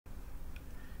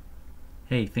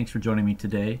Hey, thanks for joining me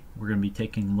today. We're going to be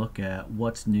taking a look at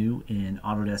what's new in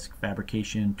Autodesk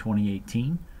Fabrication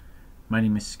 2018. My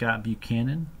name is Scott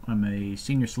Buchanan. I'm a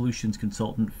Senior Solutions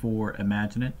Consultant for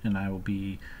Imagine, and I will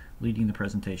be leading the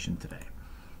presentation today.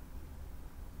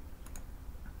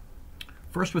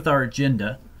 First, with our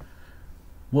agenda,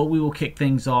 what we will kick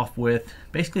things off with,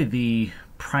 basically the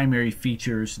primary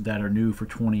features that are new for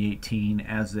 2018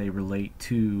 as they relate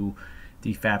to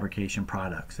the fabrication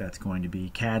products. That's going to be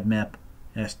CAD MEP,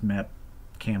 SMEP,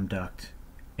 CamDuct,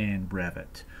 and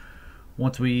Revit.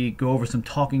 Once we go over some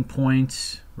talking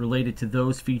points related to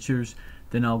those features,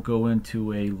 then I'll go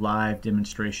into a live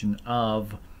demonstration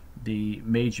of the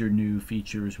major new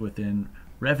features within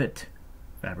Revit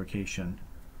fabrication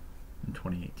in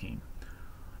 2018.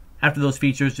 After those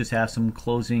features, just have some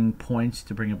closing points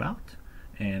to bring about,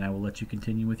 and I will let you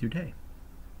continue with your day.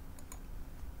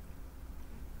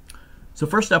 So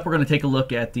first up, we're going to take a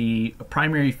look at the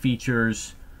primary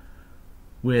features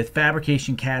with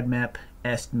Fabrication CAD MEP,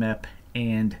 SMEP,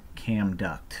 and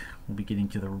CamDuct. We'll be getting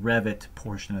to the Revit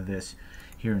portion of this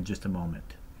here in just a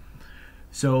moment.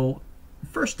 So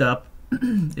first up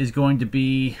is going to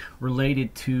be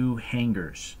related to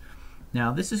hangers.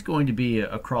 Now this is going to be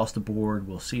across the board.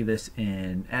 We'll see this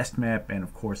in SMEP and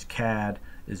of course CAD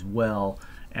as well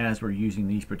as we're using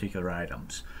these particular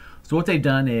items. So what they've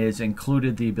done is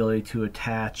included the ability to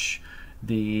attach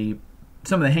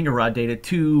some of the hanger rod data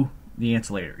to the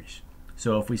ancillaries.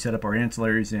 So if we set up our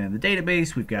ancillaries in the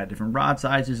database, we've got different rod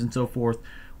sizes and so forth,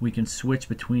 we can switch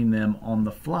between them on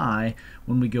the fly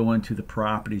when we go into the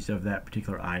properties of that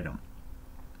particular item.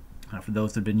 For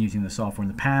those that have been using the software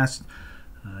in the past,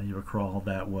 you recall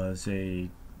that was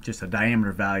just a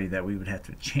diameter value that we would have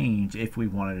to change if we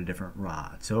wanted a different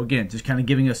rod. So again, just kind of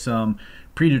giving us some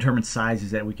predetermined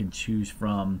sizes that we can choose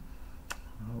from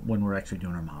when we're actually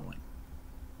doing our modeling.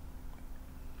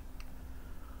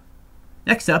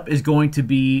 Next up is going to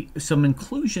be some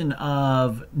inclusion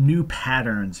of new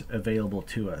patterns available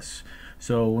to us.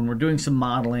 So when we're doing some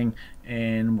modeling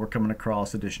and we're coming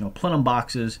across additional plenum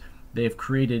boxes, they've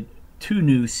created two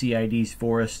new CIDs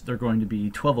for us. They're going to be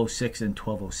 1206 and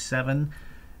 1207.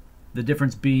 The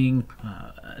difference being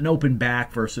an open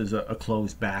back versus a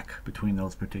closed back between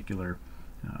those particular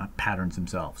patterns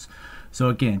themselves. So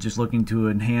again, just looking to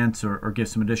enhance or give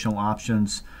some additional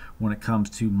options when it comes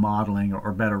to modeling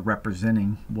or better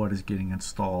representing what is getting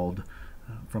installed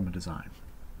from a design.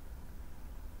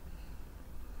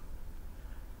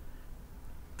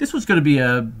 This was going to be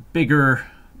a bigger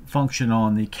function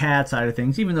on the CAD side of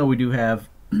things, even though we do have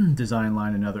design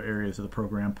line in other areas of the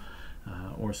program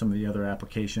or some of the other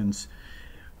applications.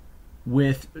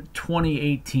 With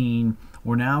 2018,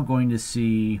 we're now going to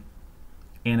see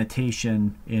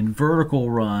annotation in vertical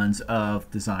runs of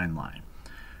design line.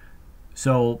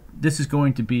 So this is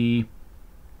going to be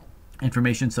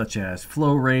information such as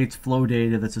flow rates, flow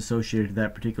data that's associated to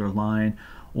that particular line,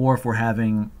 or if we're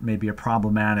having maybe a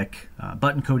problematic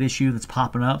button code issue that's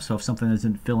popping up. So if something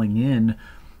isn't filling in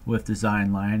with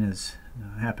design line, as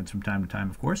happens from time to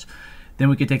time, of course, then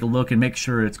we can take a look and make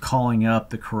sure it's calling up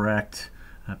the correct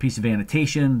piece of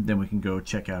annotation. Then we can go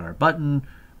check out our button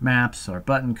maps, our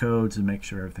button codes, and make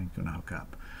sure everything's going to hook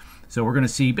up. So we're going to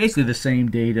see basically the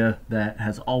same data that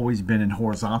has always been in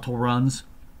horizontal runs.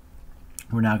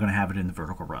 We're now going to have it in the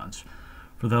vertical runs.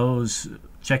 For those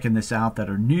checking this out that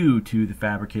are new to the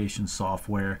fabrication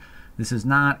software, this is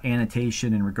not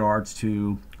annotation in regards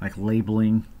to like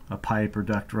labeling a pipe or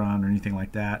duct run or anything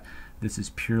like that. This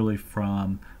is purely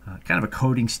from kind of a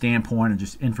coding standpoint and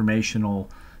just informational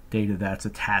data that's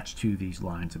attached to these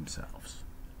lines themselves.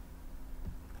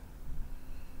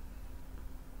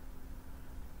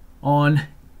 On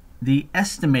the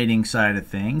estimating side of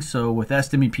things, so with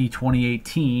SMEP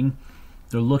 2018,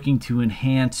 they're looking to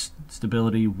enhance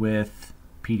stability with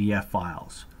PDF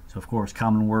files. So of course,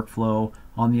 common workflow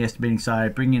on the estimating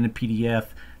side, bringing in a PDF,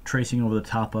 tracing over the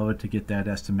top of it to get that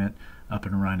estimate up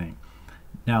and running.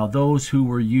 Now, those who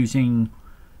were using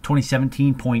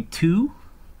 2017.2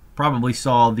 probably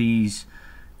saw these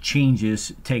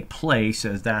changes take place,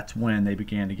 as that's when they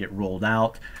began to get rolled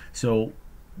out. So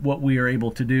what we are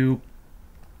able to do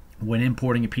when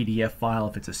importing a PDF file,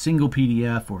 if it's a single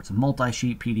PDF or it's a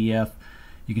multi-sheet PDF,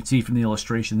 you can see from the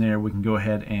illustration there, we can go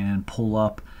ahead and pull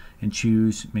up and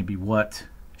choose maybe what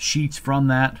sheets from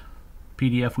that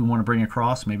PDF we want to bring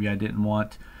across. Maybe I didn't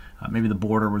want, maybe the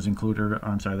border was included, or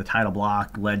I'm sorry, the title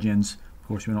block, legends. Of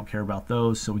course, we don't care about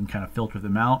those, so we can kind of filter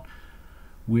them out.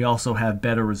 We also have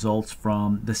better results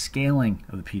from the scaling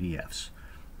of the PDFs.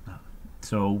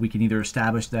 So we can either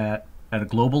establish that at a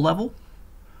global level,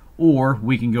 or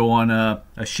we can go on a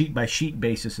sheet by sheet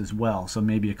basis as well. So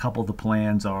maybe a couple of the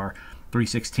plans are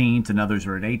 3/16 and others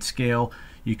are an 8 scale,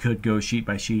 you could go sheet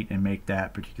by sheet and make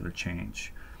that particular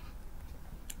change.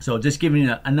 So just giving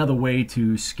you another way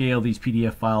to scale these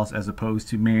PDF files as opposed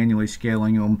to manually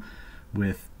scaling them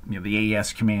with the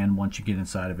AS command. Once you get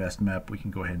inside of SMEP, we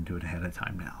can go ahead and do it ahead of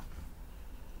time now.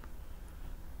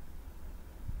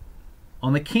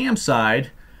 On the CAM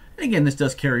side, and again, this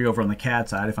does carry over on the CAD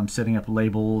side. If I'm setting up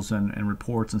labels and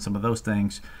reports and some of those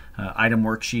things, item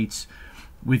worksheets,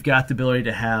 we've got the ability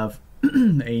to have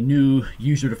a new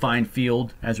user-defined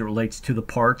field as it relates to the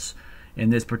parts. In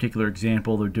this particular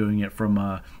example, they're doing it from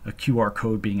a QR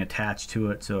code being attached to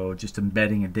it, so just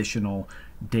embedding additional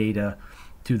data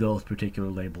to those particular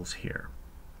labels here.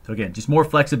 So again, just more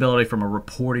flexibility from a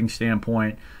reporting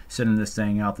standpoint, sending this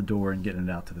thing out the door and getting it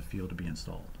out to the field to be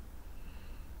installed.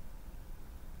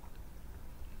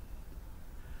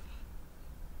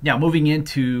 Now moving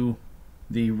into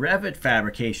the Revit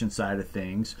fabrication side of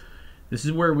things, this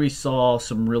is where we saw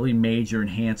some really major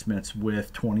enhancements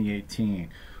with 2018.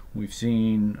 We've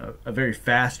seen a very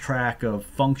fast track of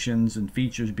functions and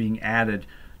features being added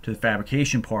to the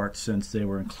fabrication parts since they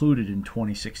were included in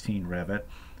 2016 Revit,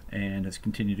 and has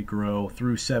continued to grow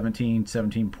through 17,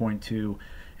 17.2,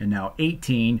 and now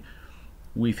 18.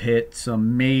 We've hit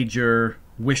some major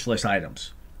wish list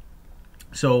items.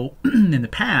 So in the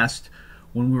past,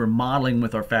 when we were modeling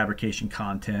with our fabrication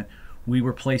content, we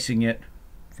were placing it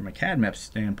from a CAD map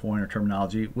standpoint or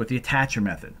terminology with the attacher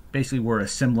method. Basically, we're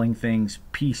assembling things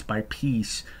piece by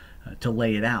piece to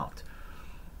lay it out.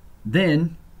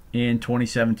 Then in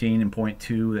 2017 and point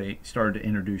 2, they started to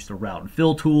introduce the route and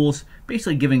fill tools,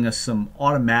 basically giving us some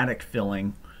automatic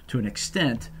filling to an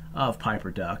extent of pipe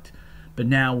or duct. But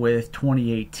now with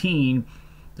 2018,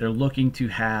 they're looking to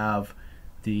have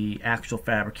the actual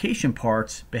fabrication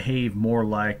parts behave more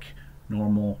like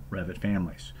normal Revit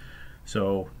families.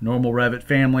 So normal Revit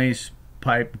families,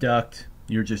 pipe, duct,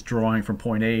 you're just drawing from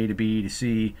point A to B to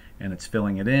C and it's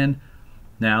filling it in.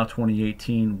 Now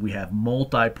 2018, we have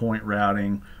multi-point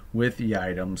routing with the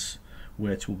items,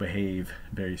 which will behave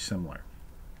very similar.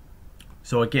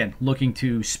 So again, looking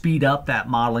to speed up that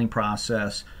modeling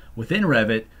process within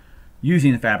Revit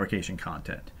using the fabrication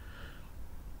content.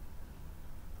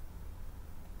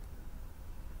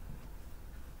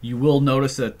 You will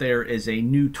notice that there is a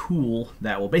new tool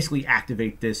that will basically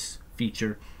activate this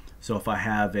feature. So if I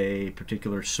have a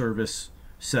particular service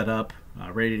set up,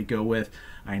 ready to go with,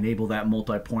 I enable that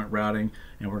multi-point routing,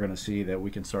 and we're going to see that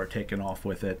we can start taking off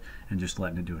with it and just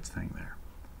letting it do its thing there.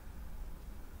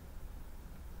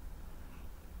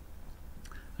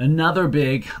 Another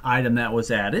big item that was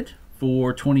added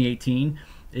for 2018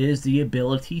 is the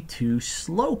ability to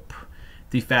slope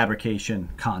the fabrication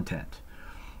content.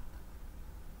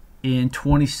 In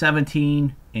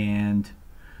 2017 and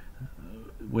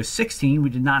with 16, we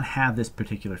did not have this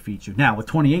particular feature. Now with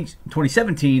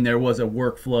 2017, there was a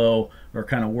workflow or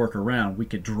kind of workaround. We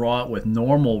could draw it with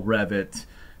normal Revit,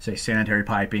 say sanitary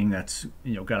piping that's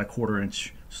got a 1/4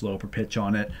 inch slope or pitch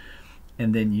on it,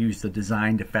 and then use the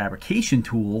design to fabrication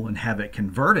tool and have it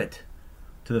convert it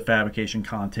to the fabrication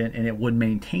content, and it would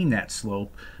maintain that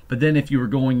slope. But then if you were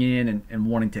going in and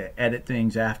wanting to edit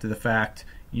things after the fact,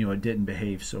 it didn't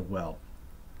behave so well.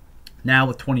 Now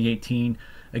with 2018,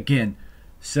 again,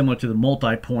 similar to the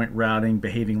multi-point routing,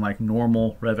 behaving like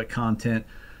normal Revit content,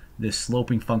 this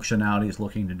sloping functionality is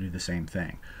looking to do the same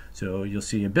thing. So you'll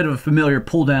see a bit of a familiar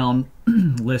pull-down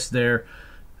list there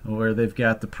where they've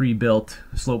got the pre-built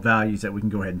slope values that we can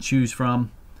go ahead and choose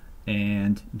from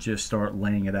and just start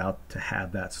laying it out to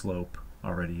have that slope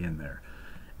already in there.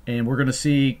 And we're going to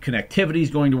see connectivity is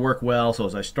going to work well. So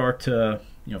as I start to,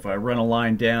 if I run a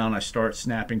line down, I start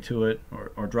snapping to it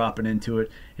or dropping into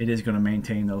it, it is going to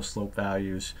maintain those slope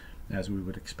values as we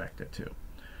would expect it to.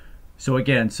 So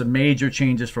again, some major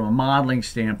changes from a modeling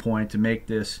standpoint to make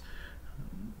this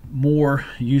more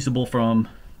usable from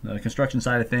the construction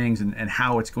side of things and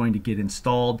how it's going to get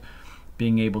installed,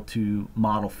 being able to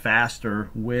model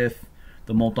faster with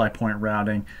the multi-point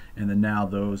routing, and then now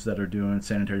those that are doing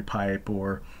sanitary pipe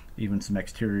or even some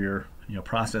exterior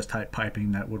process type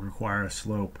piping that would require a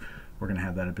slope, we're going to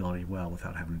have that ability well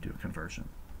without having to do a conversion.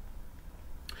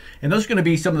 And those are going to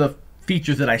be some of the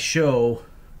features that I show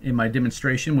in my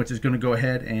demonstration, which is going to go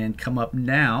ahead and come up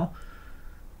now.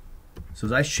 So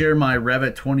as I share my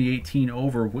Revit 2018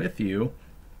 over with you,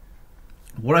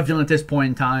 what I've done at this point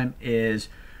in time is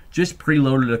just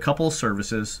preloaded a couple of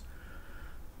services.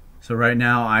 So right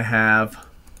now I have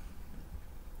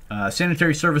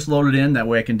sanitary service loaded in, that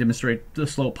way I can demonstrate the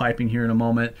slope piping here in a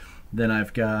moment. Then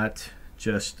I've got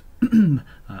just a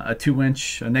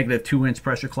negative 2 inch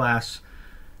pressure class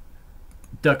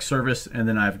duct service, and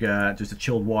then I've got just a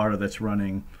chilled water that's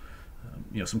running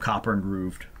some copper and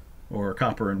grooved or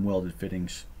copper and welded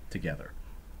fittings together.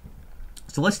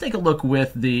 So let's take a look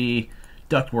with the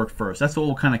ductwork first. That's what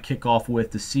we'll kind of kick off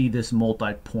with to see this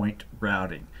multi-point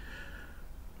routing.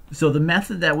 So the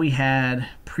method that we had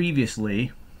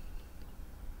previously,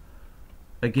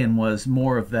 again, was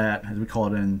more of that, as we call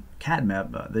it in CAD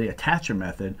map, the attacher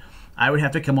method. I would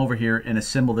have to come over here and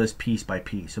assemble this piece by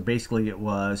piece. So basically it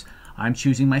was, I'm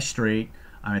choosing my straight,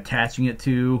 I'm attaching it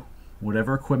to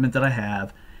whatever equipment that I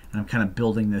have, and I'm kind of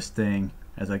building this thing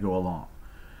as I go along.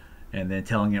 And then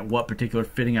telling it what particular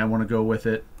fitting I want to go with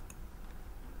it.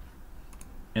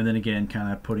 And then again,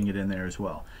 kind of putting it in there as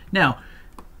well. Now,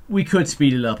 we could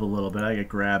speed it up a little bit. I could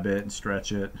grab it and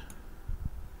stretch it.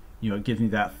 It gives me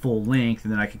that full length,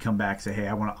 and then I could come back and say, hey,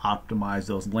 I want to optimize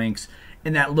those links.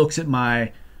 And that looks at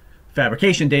my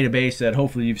fabrication database that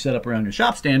hopefully you've set up around your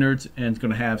shop standards, and it's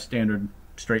going to have standard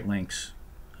straight links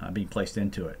being placed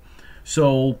into it.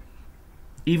 So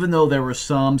even though there were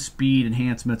some speed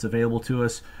enhancements available to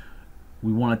us,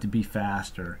 we want it to be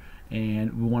faster,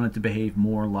 and we want it to behave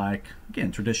more like,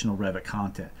 again, traditional Revit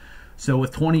content. So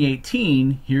with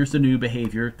 2018, here's the new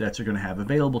behavior that you're going to have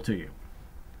available to you.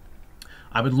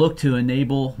 I would look to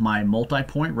enable my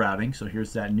multi-point routing. So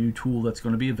here's that new tool that's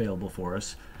going to be available for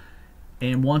us.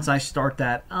 And once I start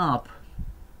that up,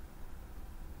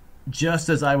 just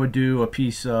as I would do a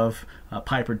piece of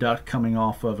pipe or duct coming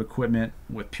off of equipment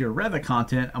with pure Revit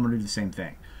content, I'm going to do the same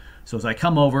thing. So as I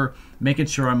come over, making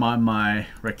sure I'm on my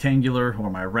rectangular or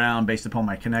my round based upon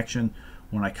my connection,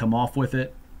 when I come off with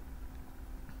it,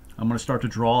 I'm going to start to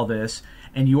draw this,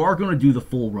 and you are going to do the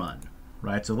full run,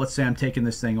 right? So let's say I'm taking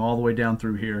this thing all the way down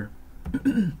through here,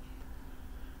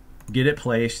 get it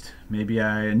placed. Maybe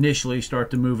I initially start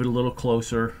to move it a little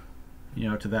closer,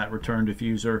 to that return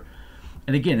diffuser.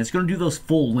 And again, it's going to do those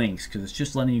full links because it's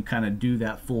just letting you kind of do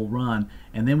that full run,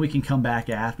 and then we can come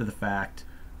back after the fact,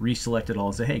 reselect it all,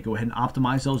 and say, hey, go ahead and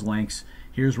optimize those links.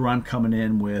 Here's where I'm coming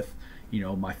in with,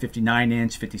 my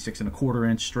 59-inch,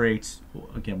 56.25-inch straights.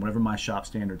 Again, whatever my shop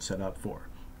standard's set up for.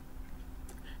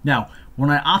 Now, when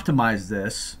I optimize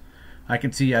this, I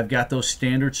can see I've got those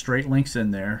standard straight links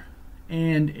in there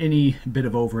and any bit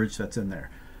of overage that's in there.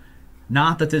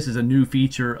 Not that this is a new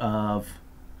feature of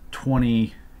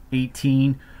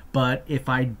 2018, but if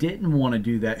I didn't want to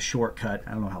do that shortcut,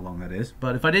 I don't know how long that is,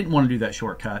 but if I didn't want to do that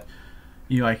shortcut,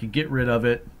 I could get rid of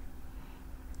it,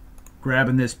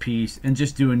 grabbing this piece and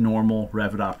just doing normal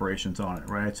Revit operations on it,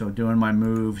 right? So doing my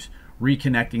moves,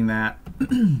 reconnecting that,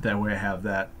 that way I have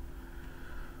that.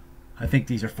 I think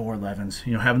these are 411s,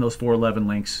 having those 411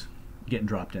 links getting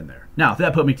dropped in there. Now, if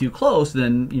that put me too close,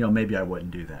 then, maybe I wouldn't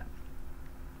do that.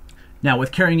 Now,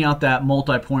 with carrying out that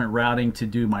multi-point routing to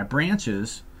do my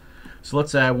branches, so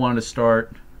let's say I wanted to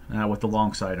start with the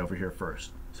long side over here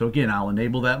first. So again, I'll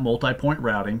enable that multi-point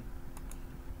routing.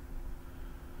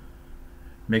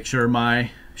 Make sure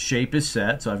my shape is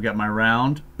set. So I've got my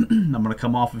round. I'm going to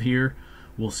come off of here.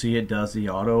 We'll see it does the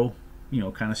auto,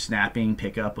 kind of snapping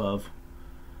pickup of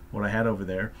what I had over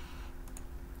there.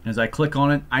 As I click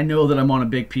on it, I know that I'm on a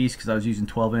big piece because I was using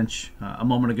 12-inch a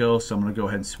moment ago. So I'm going to go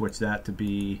ahead and switch that to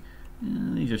be,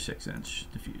 these are 6-inch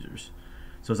diffusers.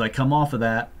 So as I come off of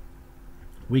that,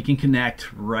 we can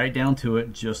connect right down to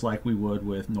it just like we would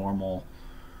with normal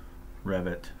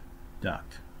Revit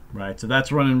duct. Right, so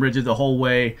that's running rigid the whole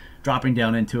way, dropping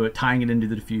down into it, tying it into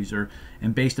the diffuser,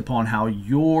 and based upon how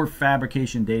your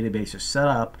fabrication database is set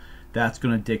up, that's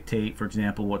going to dictate, for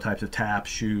example, what types of taps,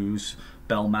 shoes,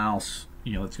 bell mouse,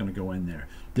 that's going to go in there.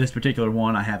 This particular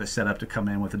one, I have it set up to come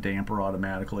in with a damper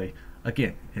automatically.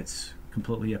 Again, it's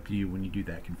completely up to you when you do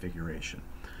that configuration.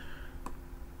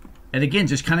 And again,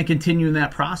 just kind of continuing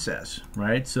that process,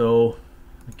 right? So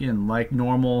again, like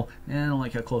normal, I don't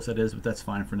like how close that is, but that's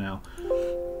fine for now.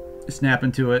 Snap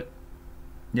into it.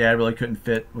 Yeah, I really couldn't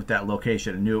fit with that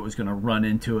location. I knew it was going to run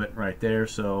into it right there,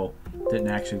 so didn't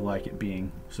actually like it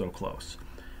being so close.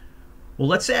 Well,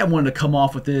 let's say I wanted to come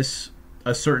off with this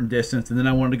a certain distance, and then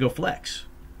I wanted to go flex.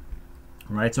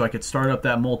 Right, so I could start up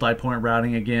that multi-point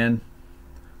routing again.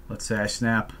 Let's say I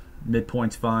snap,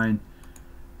 midpoint's fine.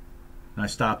 And I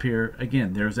stop here.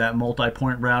 Again, there's that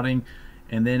multi-point routing,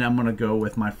 and then I'm going to go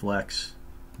with my flex,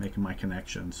 making my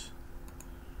connections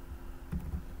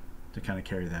to kind of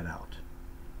carry that out.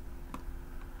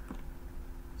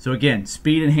 So again,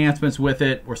 speed enhancements with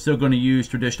it. We're still going to use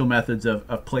traditional methods of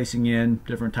placing in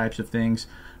different types of things.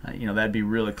 That'd be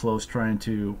really close trying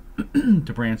to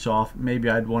to branch off. Maybe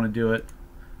I'd want to do it.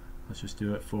 Let's just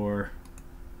do it for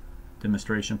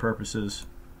demonstration purposes.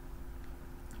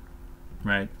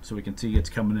 Right, so we can see it's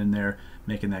coming in there,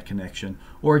 making that connection.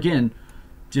 Or again,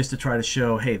 just to try to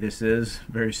show, hey, this is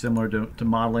very similar to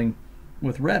modeling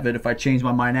with Revit, if I change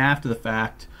my mind after the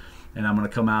fact, and I'm going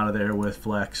to come out of there with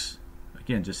Flex,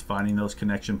 again, just finding those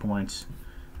connection points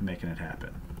and making it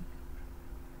happen.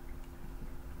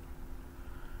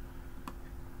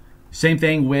 Same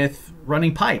thing with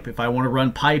running pipe. If I want to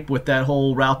run pipe with that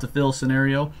whole route to fill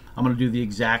scenario, I'm going to do the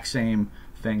exact same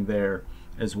thing there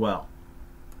as well.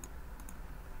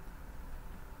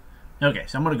 Okay,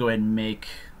 so I'm going to go ahead and make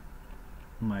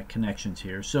my connections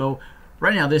here. So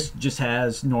right now this just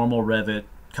has normal Revit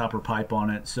copper pipe on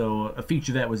it. So a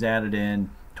feature that was added in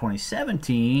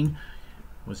 2017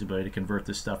 was the ability to convert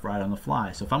this stuff right on the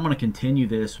fly. So if I'm going to continue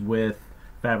this with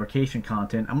fabrication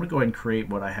content, I'm going to go ahead and create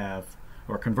what I have,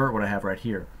 or convert what I have right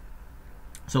here.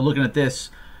 So looking at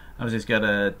this, I've just got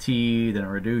a T, then a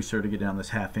reducer to get down this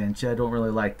 1/2 inch. I don't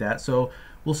really like that. So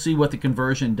we'll see what the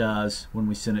conversion does when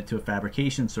we send it to a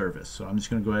fabrication service. So I'm just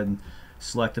going to go ahead and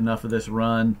select enough of this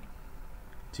run.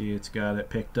 See, it's got it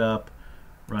picked up.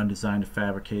 Run design to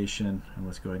fabrication, and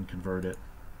let's go ahead and convert it.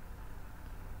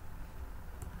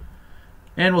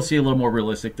 And we'll see a little more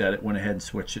realistic that it went ahead and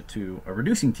switched it to a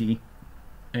reducing T,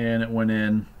 and it went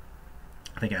in.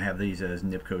 I think I have these as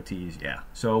Nipco T's, yeah.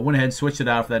 So I went ahead and switched it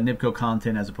out for that Nipco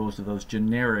content as opposed to those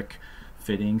generic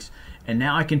fittings. And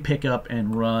now I can pick up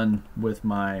and run with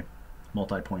my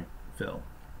multi-point fill.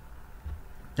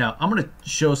 Now I'm going to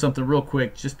show something real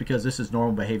quick just because this is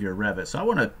normal behavior of Revit. So I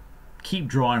want to keep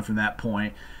drawing from that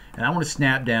point, and I want to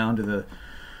snap down to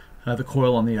the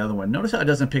coil on the other one. Notice how it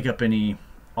doesn't pick up any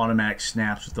automatic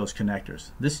snaps with those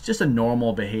connectors. This is just a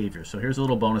normal behavior. So here's a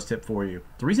little bonus tip for you.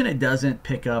 The reason it doesn't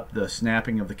pick up the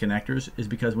snapping of the connectors is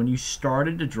because when you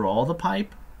started to draw the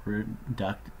pipe, or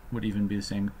duct would even be the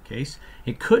same case,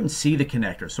 it couldn't see the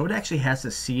connector. So it actually has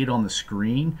to see it on the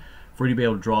screen for you to be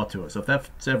able to draw to it. So if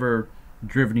that's ever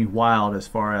driven you wild as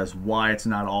far as why it's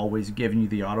not always giving you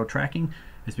the auto tracking,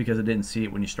 it's because it didn't see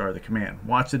it when you started the command.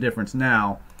 Watch the difference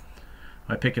now.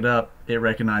 I pick it up, it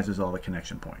recognizes all the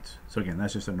connection points. So again,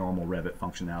 that's just a normal Revit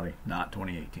functionality, not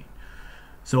 2018.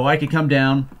 So I could come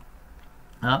down.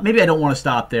 Maybe I don't want to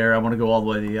stop there. I want to go all the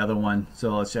way to the other one.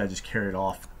 So let's say I just carry it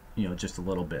off, just a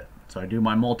little bit. So I do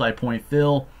my multi-point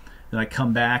fill, then I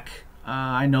come back.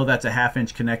 I know that's a 1/2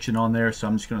 inch connection on there, so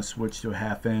I'm just going to switch to a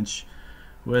 1/2 inch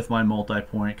with my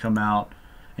multi-point, come out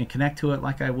and connect to it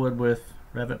like I would with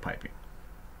Revit piping.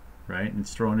 Right, and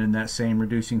it's thrown in that same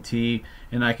reducing T,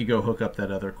 and I could go hook up that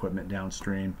other equipment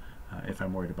downstream if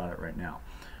I'm worried about it right now.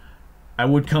 I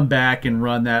would come back and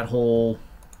run that whole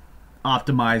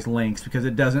optimized links because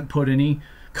it doesn't put any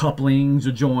couplings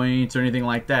or joints or anything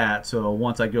like that. So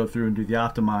once I go through and do the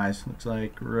optimize, looks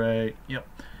like right, yep,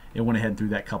 it went ahead and threw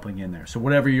that coupling in there. So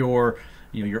whatever your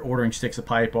your ordering sticks of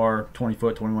pipe are, 20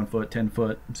 foot, 21 foot, 10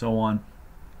 foot, and so on,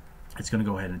 it's going to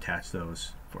go ahead and attach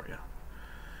those for you.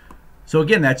 So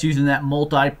again, that's using that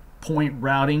multi-point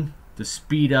routing to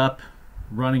speed up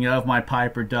running of my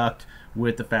pipe or duct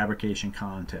with the fabrication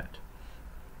content.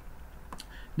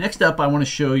 Next up, I want to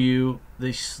show you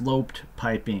the sloped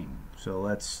piping. So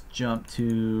let's jump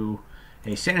to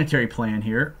a sanitary plan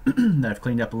here that I've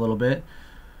cleaned up a little bit.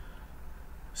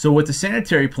 So with the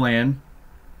sanitary plan,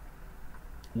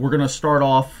 we're going to start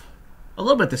off a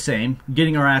little bit the same,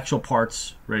 getting our actual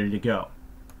parts ready to go.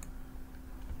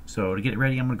 So to get it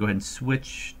ready, I'm going to go ahead and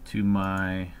switch to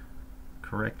my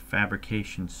correct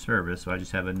fabrication service. So I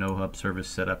just have a no-hub service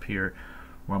set up here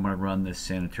where I'm going to run this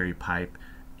sanitary pipe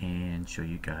and show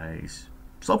you guys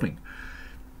sloping.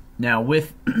 Now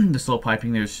with the slope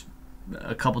piping, there's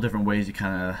a couple different ways to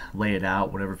kind of lay it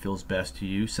out, whatever feels best to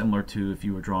you, similar to if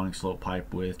you were drawing slope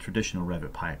pipe with traditional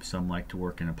Revit pipe. Some like to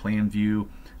work in a plan view,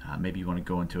 maybe you want to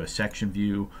go into a section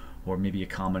view, or maybe a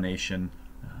combination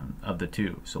of the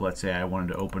two. So let's say I wanted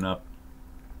to open up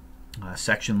a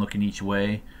section looking each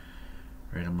way,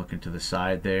 right? I'm looking to the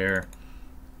side there,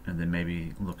 and then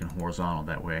maybe looking horizontal.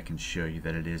 That way I can show you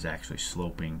that it is actually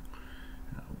sloping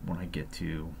when I get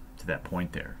to that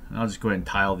point there. And I'll just go ahead and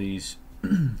tile these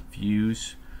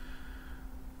views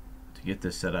to get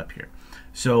this set up here.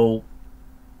 So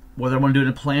whether I want to do it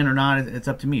in a plan or not, it's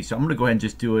up to me. So I'm going to go ahead and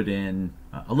just do it in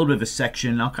a little bit of a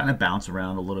section. I'll kind of bounce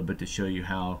around a little bit to show you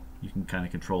how you can kind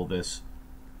of control this.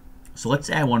 So let's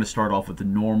say I want to start off with the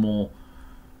normal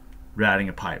routing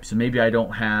of pipe. So maybe I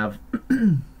don't have,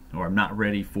 or I'm not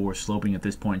ready for sloping at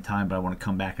this point in time, but I want to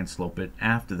come back and slope it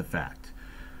after the fact.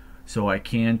 So I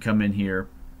can come in here,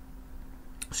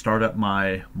 start up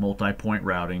my multi-point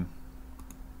routing,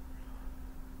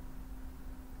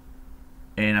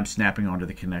 and I'm snapping onto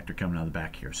the connector coming out of the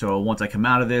back here. So once I come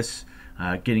out of this,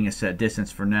 getting a set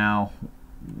distance for now,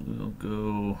 we'll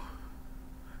go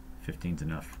 15's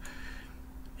enough,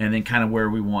 and then kind of where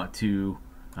we want to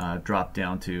drop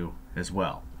down to as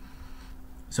well.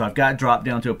 So I've got it dropped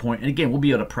down to a point, and again, we'll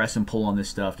be able to press and pull on this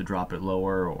stuff to drop it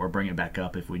lower or bring it back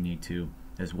up if we need to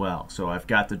as well. So I've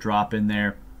got the drop in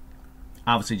there.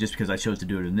 Obviously, just because I chose to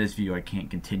do it in this view, I can't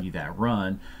continue that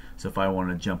run. So if I want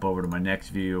to jump over to my next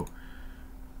view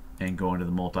and go into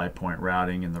the multi-point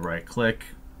routing and the right click,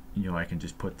 I can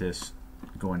just put this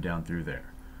going down through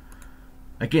there.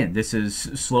 Again, this is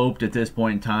sloped at this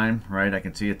point in time, right? I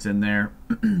can see it's in there,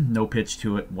 no pitch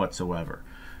to it whatsoever.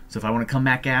 So if I want to come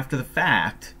back after the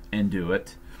fact and do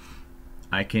it,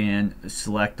 I can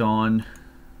select on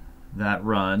that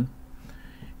run,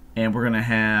 and we're going to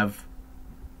have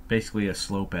basically a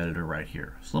slope editor right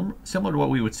here, similar to what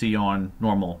we would see on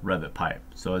normal Revit pipe.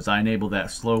 So as I enable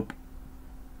that slope,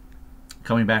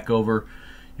 coming back over,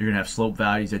 you're going to have slope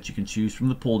values that you can choose from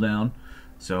the pull down.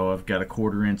 So I've got a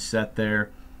 1/4 inch set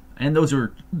there, and those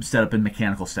are set up in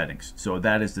mechanical settings. So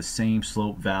that is the same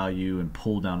slope value and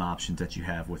pull down options that you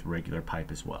have with regular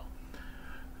pipe as well.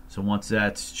 So once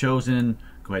that's chosen,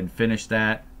 go ahead and finish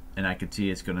that, and I can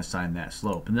see it's going to assign that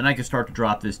slope. And then I can start to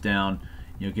drop this down,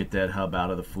 get that hub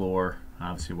out of the floor,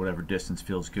 obviously whatever distance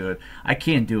feels good. I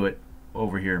can do it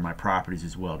over here in my properties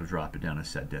as well to drop it down a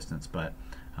set distance, but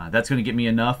that's going to get me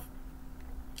enough.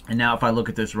 And now if I look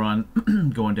at this run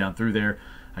going down through there,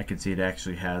 I can see it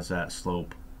actually has that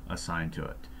slope assigned to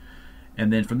it.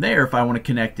 And then from there, if I want to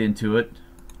connect into it,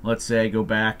 let's say I go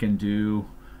back and do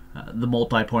the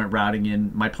multi-point routing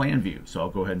in my plan view. So I'll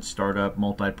go ahead and start up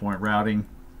multi-point routing,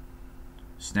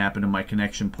 snap into my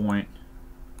connection point,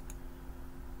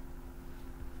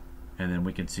 and then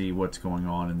we can see what's going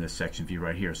on in this section view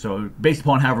right here. So based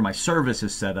upon however my service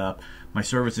is set up, my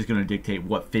service is going to dictate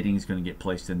what fitting is going to get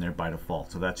placed in there by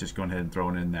default. So that's just going ahead and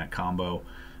throwing in that combo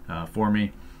for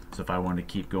me. So if I want to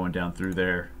keep going down through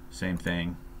there, same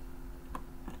thing.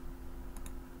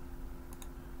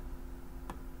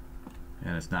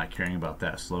 And it's not caring about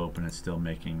that slope, and it's still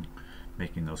making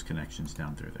those connections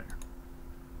down through there.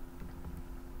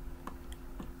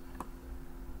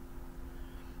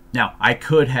 Now, I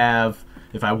could have,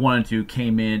 if I wanted to,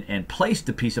 came in and placed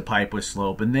a piece of pipe with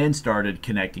slope and then started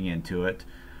connecting into it.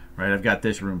 Right? I've got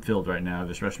this room filled right now,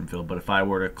 this restroom filled, but if I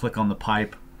were to click on the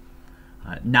pipe,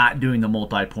 not doing the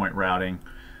multi-point routing,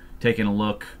 taking a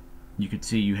look, you could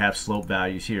see you have slope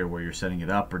values here where you're setting it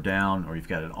up or down, or you've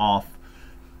got it off,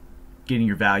 getting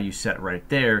your value set right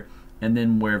there, and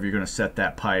then wherever you're going to set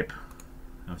that pipe,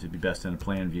 obviously it'd be best in a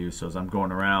plan view. So as I'm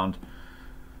going around,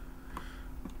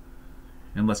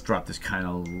 and let's drop this kind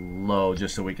of low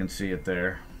just so we can see it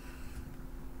there.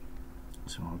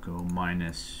 So I'll go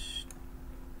minus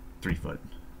 3 foot.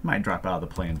 Might drop out of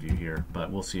the plan view here,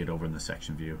 but we'll see it over in the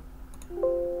section view.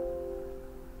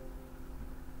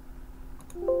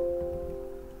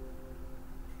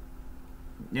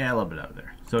 Yeah, a little bit out of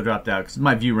there. So it dropped out because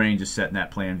my view range is set in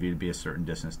that plan view to be a certain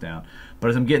distance down.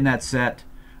 But as I'm getting that set,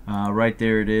 right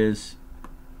there it is.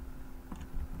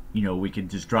 We can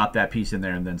just drop that piece in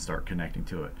there and then start connecting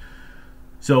to it.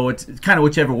 So it's kind of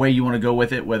whichever way you want to go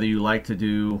with it, whether you like to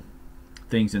do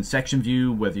things in section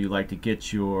view, whether you like to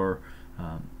get your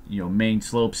main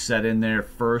slopes set in there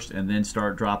first and then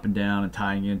start dropping down and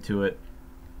tying into it.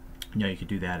 You could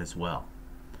do that as well.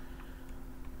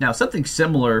 Now something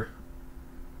similar,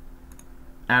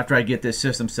 after I get this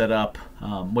system set up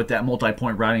with that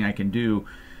multi-point routing, I can do,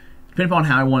 depending upon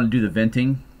how I want to do the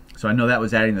venting. So I know that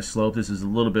was adding the slope. This is a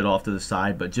little bit off to the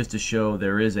side, but just to show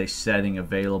there is a setting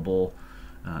available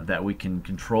that we can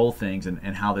control things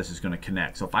and how this is going to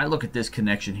connect. So if I look at this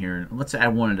connection here, let's say I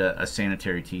wanted a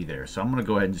sanitary tee there. So I'm going to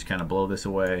go ahead and just kind of blow this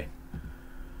away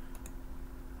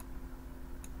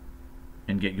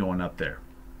and get going up there.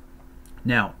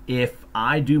 Now, if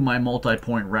I do my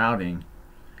multi-point routing,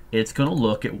 it's going to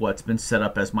look at what's been set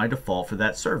up as my default for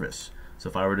that service. So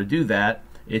if I were to do that,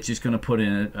 it's just going to put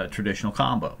in a traditional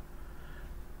combo.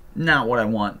 Not what I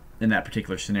want in that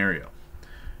particular scenario.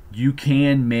 You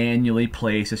can manually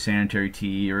place a sanitary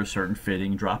tee or a certain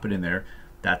fitting, drop it in there.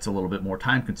 That's a little bit more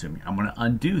time consuming. I'm going to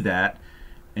undo that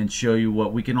and show you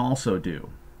what we can also do.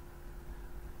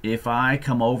 If I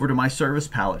come over to my service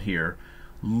palette here,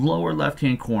 lower left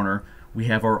hand corner, we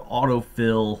have our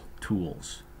autofill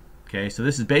tools. Okay, so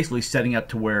this is basically setting up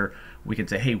to where we can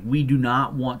say, hey, we do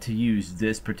not want to use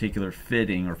this particular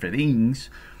fitting or fittings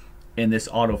in this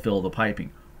autofill of the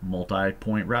piping.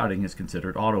 Multi-point routing is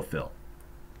considered autofill.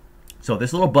 So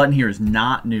this little button here is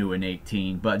not new in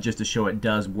 18, but just to show it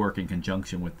does work in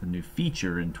conjunction with the new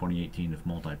feature in 2018 of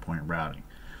multi-point routing.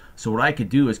 So what I could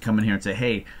do is come in here and say,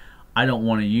 hey, I don't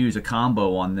want to use a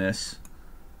combo on this.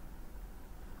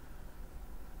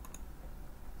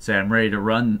 Say I'm ready to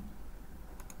run,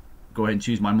 go ahead and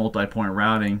choose my multi-point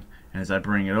routing. As I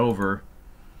bring it over,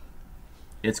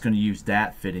 it's going to use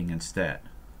that fitting instead.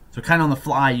 So kind of on the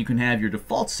fly, you can have your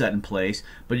default set in place,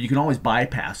 but you can always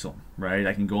bypass them, right?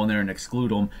 I can go in there and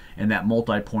exclude them, and that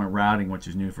multi-point routing, which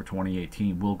is new for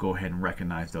 2018, will go ahead and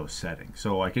recognize those settings.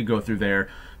 So I could go through there,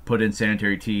 put in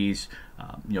sanitary tees,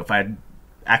 if I had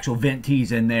actual vent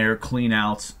tees in there, clean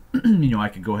outs, I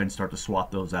could go ahead and start to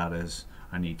swap those out as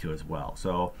I need to as well.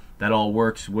 So that all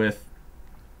works with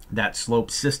that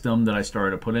slope system that I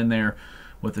started to put in there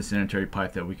with the sanitary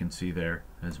pipe that we can see there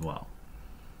as well.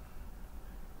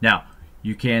 Now,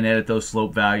 you can edit those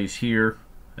slope values here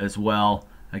as well.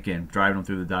 Again, driving them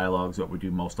through the dialogue is what we do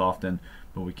most often,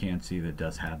 but we can see that it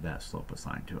does have that slope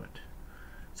assigned to it.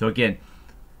 So again,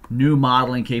 new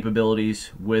modeling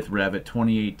capabilities with Revit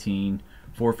 2018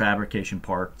 for fabrication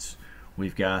parts.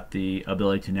 We've got the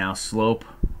ability to now slope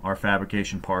our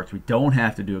fabrication parts. We don't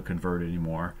have to do a convert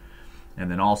anymore.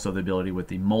 And then also the ability with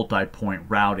the multi-point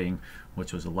routing,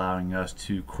 which was allowing us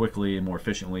to quickly and more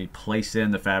efficiently place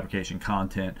in the fabrication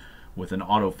content with an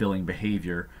auto-filling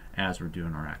behavior as we're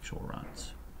doing our actual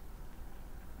runs.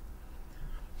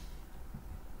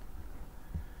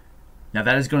 Now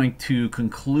that is going to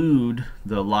conclude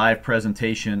the live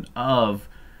presentation of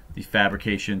the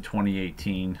Fabrication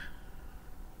 2018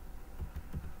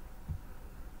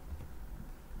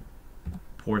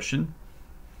 portion.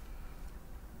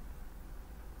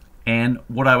 And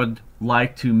what I would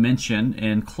like to mention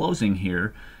in closing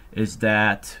here is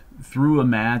that through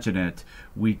Imagine It,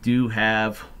 we do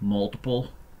have multiple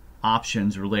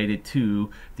options related to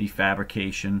the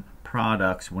fabrication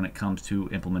products when it comes to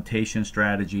implementation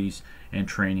strategies and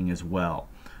training as well.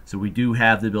 So we do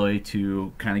have the ability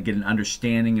to kind of get an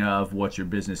understanding of what your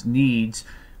business needs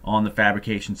on the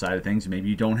fabrication side of things. Maybe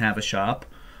you don't have a shop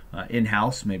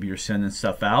in-house, maybe you're sending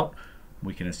stuff out.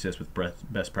 We can assist with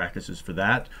best practices for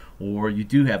that. Or you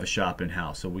do have a shop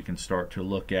in-house, so we can start to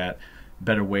look at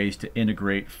better ways to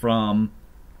integrate from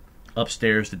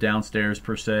upstairs to downstairs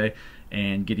per se,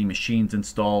 and getting machines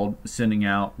installed, sending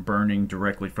out, burning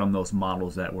directly from those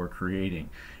models that we're creating.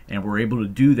 And we're able to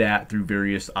do that through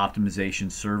various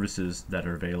optimization services that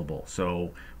are available.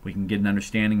 So we can get an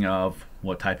understanding of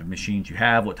what type of machines you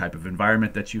have, what type of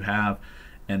environment that you have,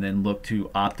 and then look to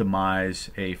optimize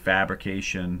a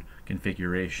fabrication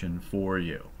configuration for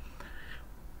you.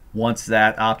 Once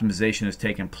that optimization has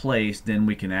taken place, then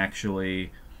we can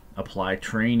actually apply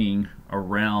training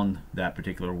around that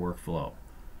particular workflow.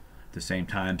 At the same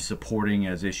time, supporting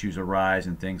as issues arise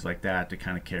and things like that to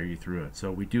kind of carry you through it.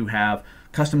 So we do have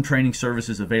custom training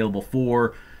services available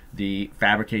for the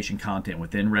fabrication content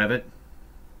within Revit,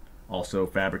 also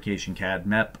fabrication CAD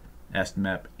MEP,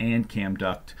 SMEP, and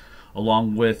CAMDuct,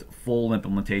 along with full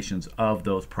implementations of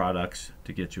those products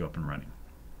to get you up and running.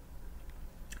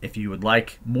 If you would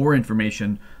like more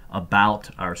information about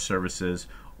our services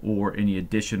or any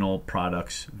additional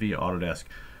products via Autodesk,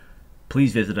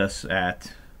 please visit us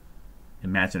at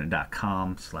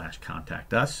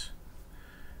imagineit.com/contact us.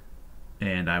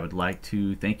 And I would like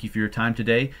to thank you for your time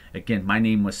today. Again, my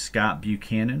name was Scott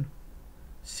Buchanan,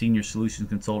 Senior Solutions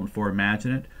Consultant for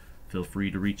Imagine It. Feel free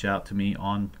to reach out to me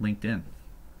on LinkedIn.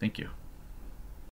 Thank you.